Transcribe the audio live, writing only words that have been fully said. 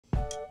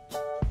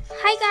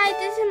Hi guys,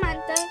 this is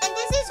Samantha. And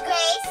this is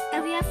Grace.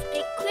 And we have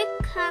a quick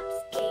cups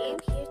game.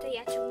 Here's the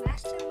actual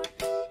master one.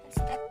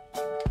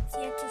 So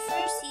you have to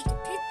first see the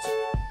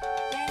picture,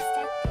 then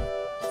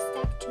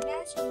step to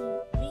match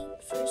and ring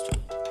first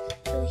ring.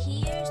 So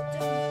here's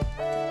the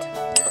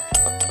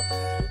top.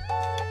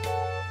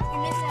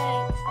 And it's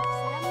like for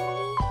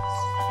family,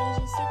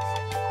 ages 6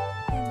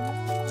 and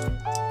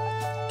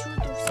 2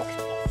 to 6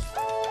 players.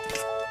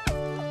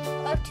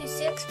 Up to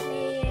 6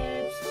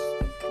 players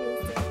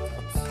include the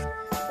cups.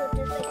 So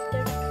there's like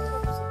 30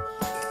 cups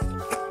in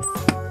here.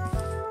 So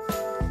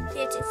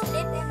you have to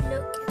flip and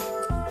look at the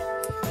card.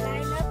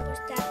 Line up or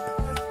stack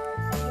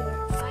your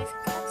 5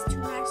 cups to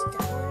match the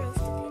order of the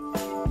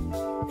picture.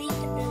 Read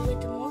the bill with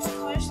the most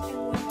cards and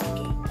win the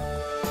game.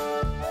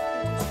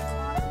 There's a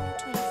card,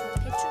 24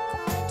 picture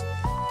cards,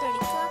 30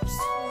 cups,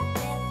 1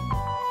 bell,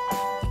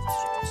 and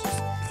stretches.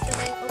 So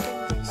I open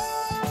this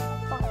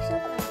box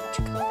up and let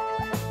you come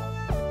back.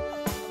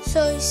 So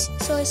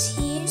it's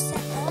here set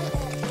up.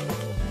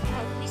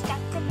 We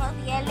stack them up: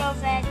 yellow,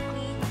 red,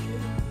 green, blue,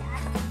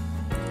 black.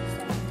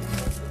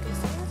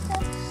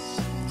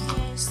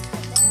 Here's the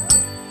bell.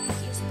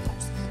 Here's the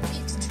cards.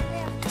 It's turn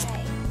and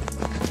play.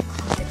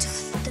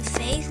 The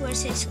face where it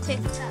says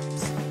quick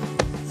cups.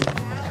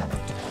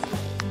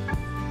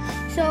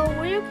 So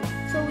we're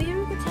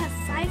going to have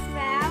 5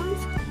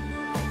 rounds.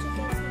 To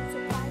get some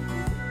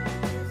surprises.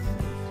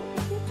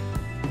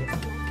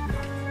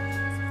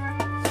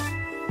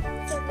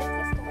 So let's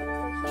get started.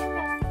 So here we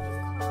have the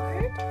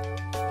card.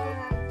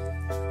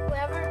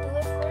 Whoever do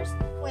it first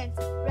wins.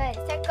 Ready,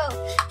 set, go.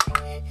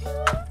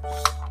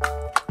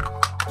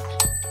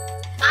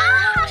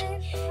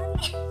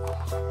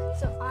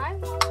 So I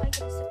want like a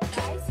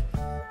surprise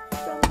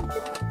from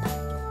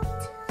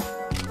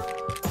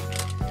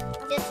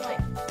This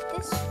one.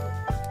 this.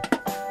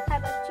 How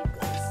about you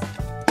guys?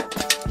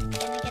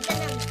 Let me get the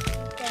number.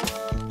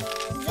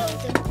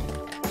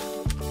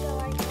 So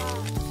I got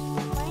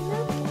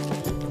lineup,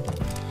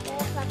 then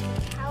I got the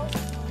house.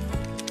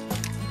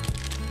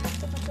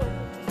 So let's open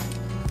this.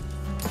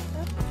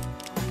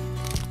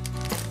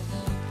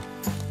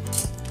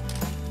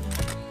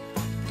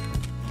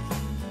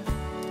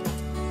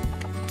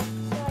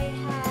 So I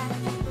have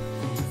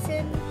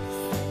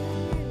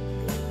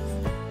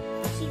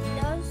she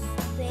loves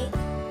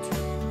baked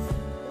treats.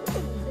 So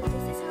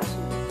this is how she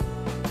makes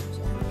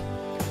it.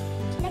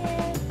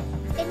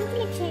 It looks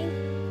like chain.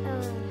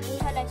 We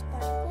had like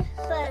sparkle,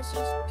 but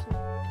she's pink.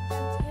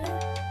 And here,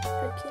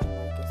 her kid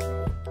mark is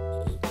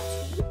like a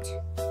treat to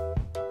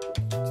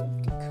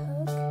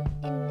cook.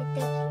 And the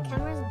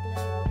camera's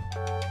blurry.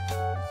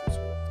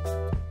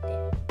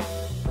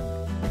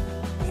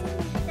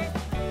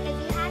 If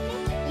you have it,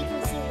 you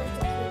can see what's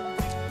the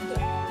cute.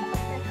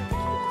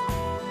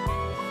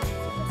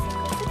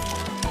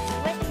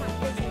 Where's my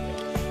picture?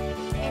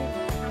 And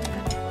I'm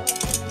gonna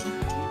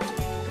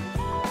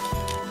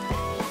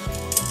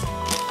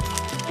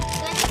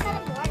let's cut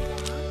a board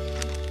down.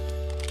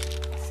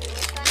 See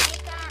which one I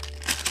got.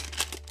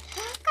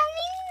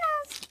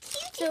 Camino's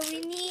cute. So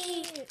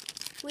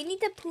we need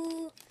to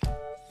pull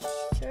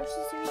Surf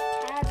Scissors,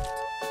 Cat,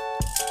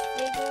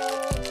 Wiggle,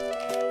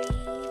 Mary,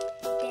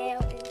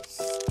 Dale, and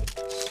Stitch.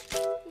 So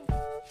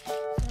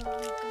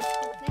I'm gonna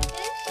open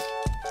this.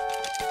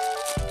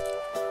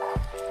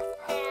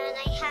 And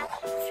I have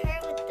her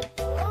with the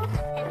ball.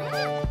 And I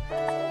have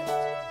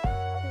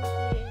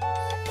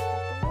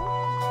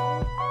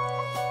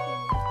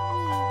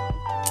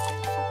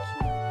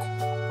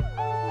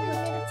a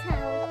little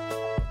towel.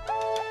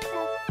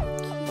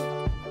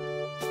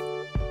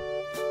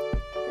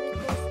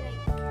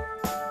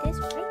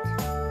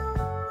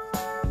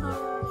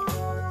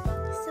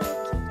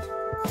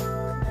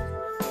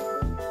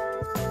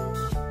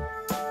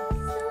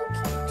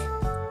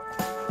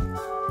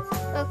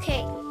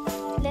 Okay,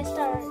 let's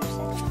start our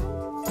second round.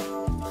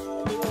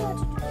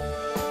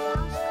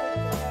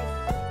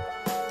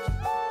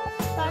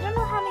 But I don't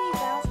know how many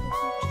rounds we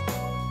can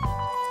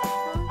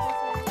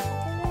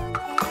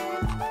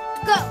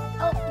go!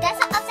 Oh, that's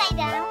an upside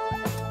down.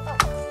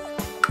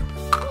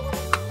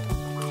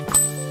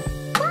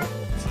 What?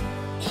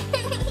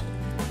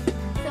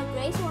 So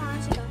Grace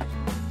wants to go.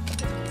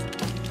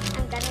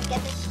 I'm gonna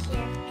get the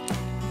share.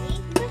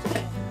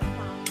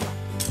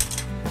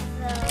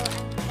 So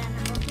I'm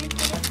gonna open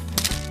this.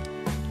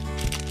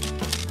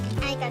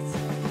 I got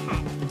some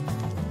hat.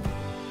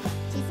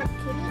 She's a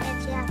kitty and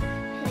she has her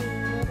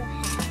little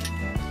hat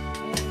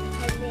and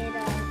her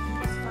little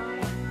star.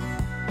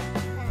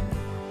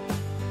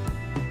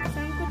 So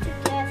I'm going to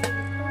get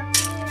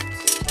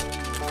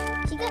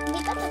We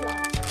got the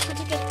lot. Could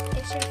you get a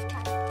sheriff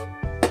cat?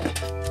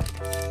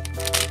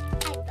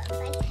 I got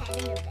my hat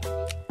in the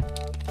bed.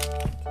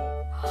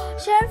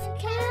 Sheriff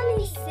cat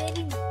is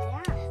sitting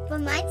down. But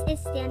mine is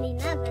standing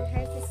up and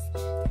hers is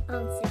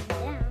sitting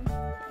down.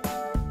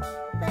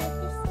 But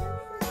this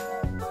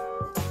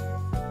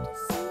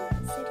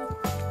Sitting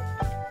down.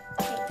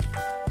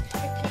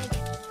 okay.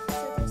 So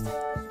this is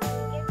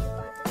here. We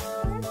got this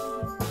one.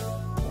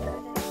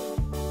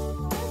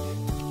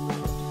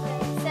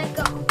 Set,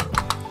 go.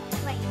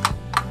 Wait,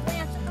 we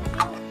have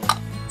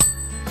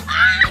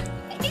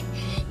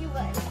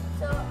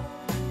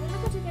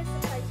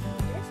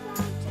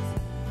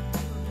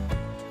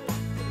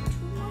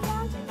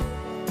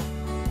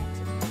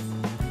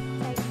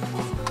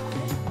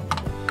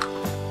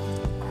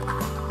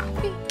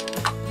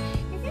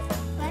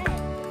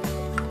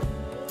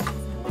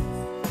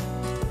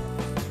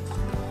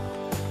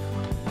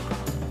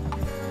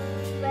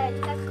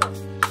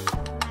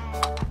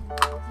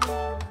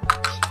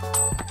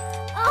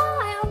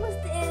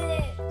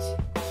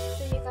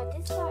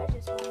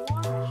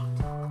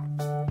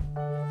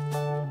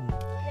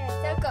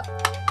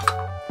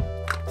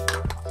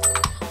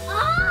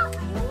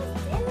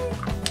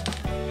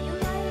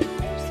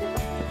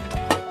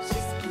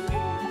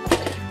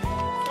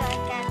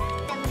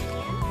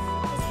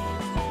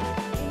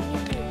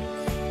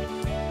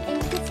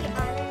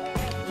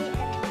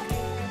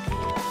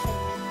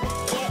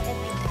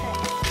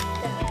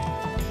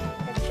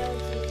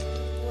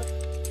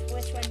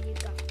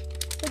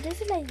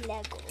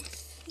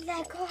Legos.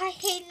 Lego. I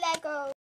hate Lego.